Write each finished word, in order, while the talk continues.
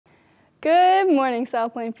Good morning,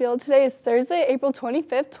 South Plainfield. Today is Thursday, April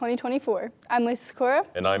 25th, 2024. I'm Lisa Sikora.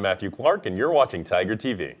 And I'm Matthew Clark, and you're watching Tiger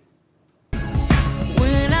TV.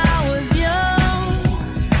 When I was young,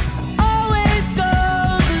 always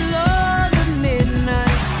go below the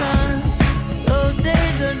midnight sun. Those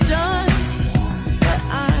days are done, but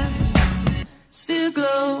I still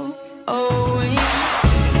glow. Oh, yeah.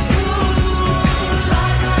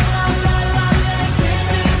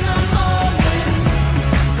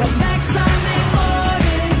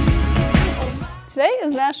 Today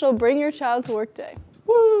is National Bring Your Child to Work Day.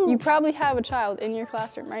 Woo! You probably have a child in your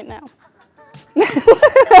classroom right now.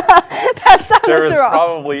 That sounded There is wrong.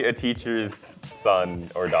 probably a teacher's son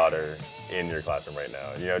or daughter in your classroom right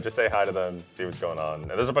now. You know, just say hi to them, see what's going on.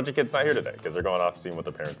 And there's a bunch of kids not here today because they're going off seeing what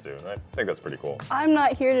their parents do. And I think that's pretty cool. I'm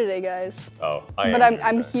not here today, guys. Oh,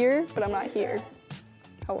 I'm here, but I'm not here.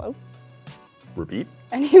 Hello? Repeat?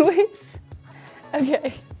 Anyways,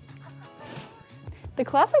 okay. The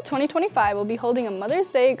class of 2025 will be holding a Mother's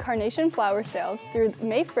Day carnation flower sale through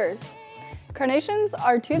May 1st. Carnations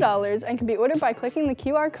are $2 and can be ordered by clicking the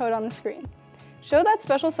QR code on the screen. Show that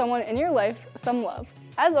special someone in your life some love.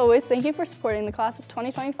 As always, thank you for supporting the class of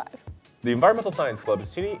 2025. The Environmental Science Club is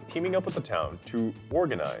teaming up with the town to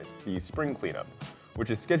organize the spring cleanup, which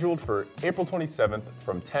is scheduled for April 27th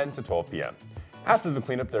from 10 to 12 p.m. After the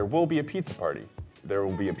cleanup, there will be a pizza party. There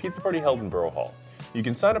will be a pizza party held in Borough Hall. You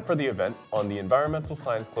can sign up for the event on the Environmental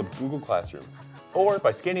Science Club Google Classroom or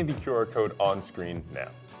by scanning the QR code on screen now.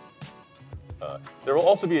 There will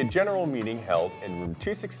also be a general meeting held in room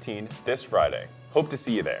 216 this Friday. Hope to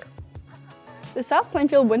see you there. The South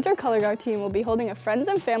Plainfield Winter Color Guard team will be holding a Friends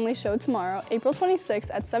and Family show tomorrow, April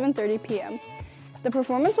 26th at 7:30 p.m. The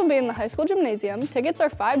performance will be in the high school gymnasium. Tickets are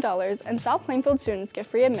 $5 and South Plainfield students get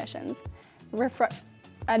free admissions.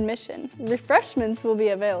 Refreshments will be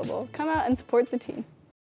available. Come out and support the team.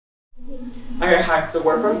 Okay, hi, so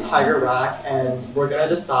we're from Tiger Rack and we're gonna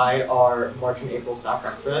decide our March and April staff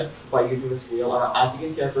breakfast by using this wheel. As you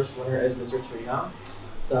can see, our first winner is Mr. Torino.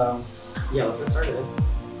 So, yeah, let's get started.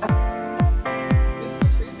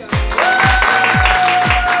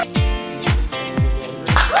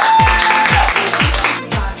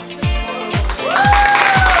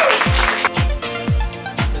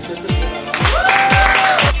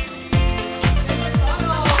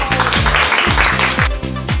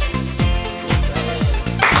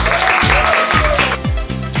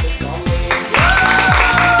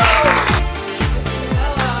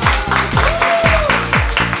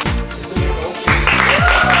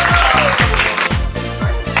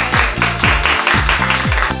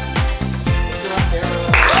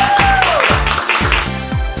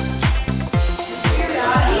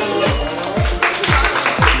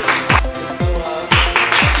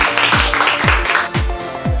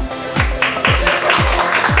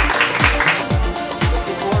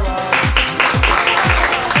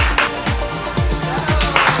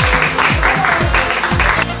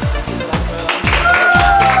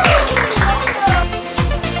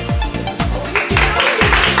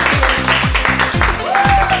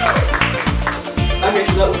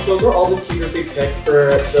 Those are all the teachers we picked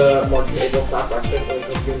for the March and April staff breakfast, and I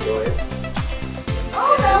hope you enjoy it.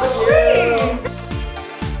 Oh, that was great!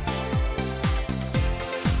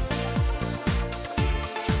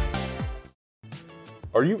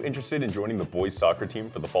 Are you interested in joining the boys soccer team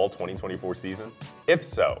for the fall 2024 season? If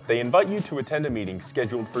so, they invite you to attend a meeting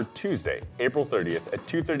scheduled for Tuesday, April 30th at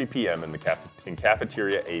 2:30 p.m. in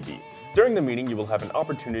Cafeteria AB. During the meeting, you will have an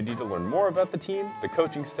opportunity to learn more about the team, the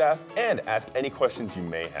coaching staff, and ask any questions you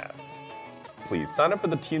may have. Please sign up for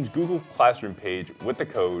the team's Google Classroom page with the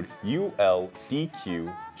code ULDQJPH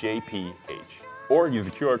or use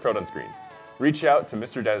the QR code on screen. Reach out to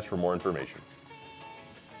Mr. Dennis for more information.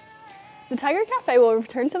 The Tiger Cafe will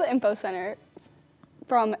return to the Info Center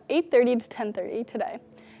from 8:30 to 10:30 today.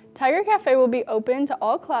 Tiger Cafe will be open to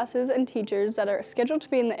all classes and teachers that are scheduled to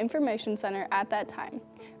be in the Information Center at that time.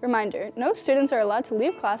 Reminder, no students are allowed to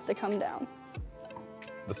leave class to come down.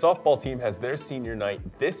 The softball team has their senior night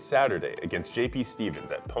this Saturday against JP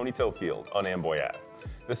Stevens at Ponytail Field on Amboy Ave.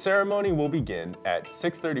 The ceremony will begin at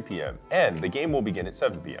 6:30 p.m. and the game will begin at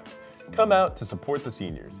 7 p.m. Come out to support the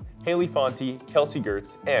seniors, Haley Fonte, Kelsey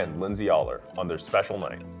Gertz, and Lindsay Aller on their special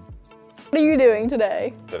night. What are you doing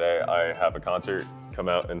today? Today I have a concert. Come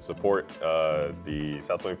out and support the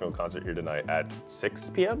South Plainfield concert here tonight at 6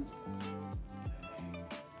 p.m.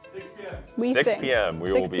 6 p.m.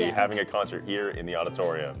 We will be having a concert here in the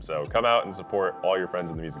auditorium. So come out and support all your friends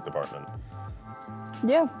in the music department.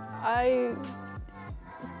 Yeah,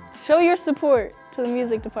 show your support to the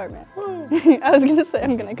music department. I was gonna say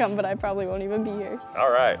I'm gonna come, but I probably won't even be here.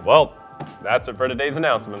 All right, well, That's it for today's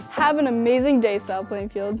announcements. Have an amazing day, South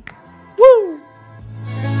Plainfield.